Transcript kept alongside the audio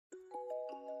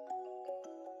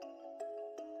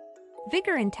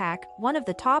Vigorun Tech, one of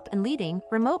the top and leading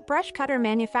remote brush cutter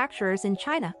manufacturers in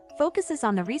China, focuses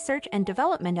on the research and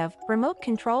development of remote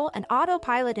control and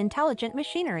autopilot intelligent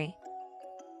machinery.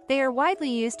 They are widely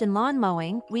used in lawn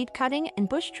mowing, weed cutting, and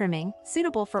bush trimming,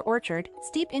 suitable for orchard,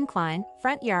 steep incline,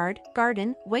 front yard,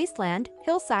 garden, wasteland,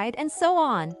 hillside, and so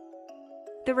on.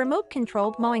 The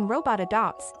remote-controlled mowing robot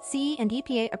adopts CE and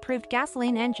EPA-approved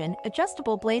gasoline engine,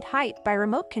 adjustable blade height by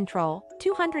remote control,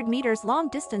 200 meters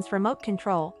long-distance remote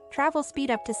control, travel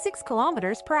speed up to 6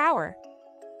 kilometers per hour.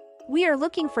 We are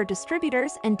looking for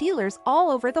distributors and dealers all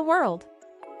over the world.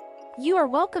 You are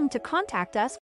welcome to contact us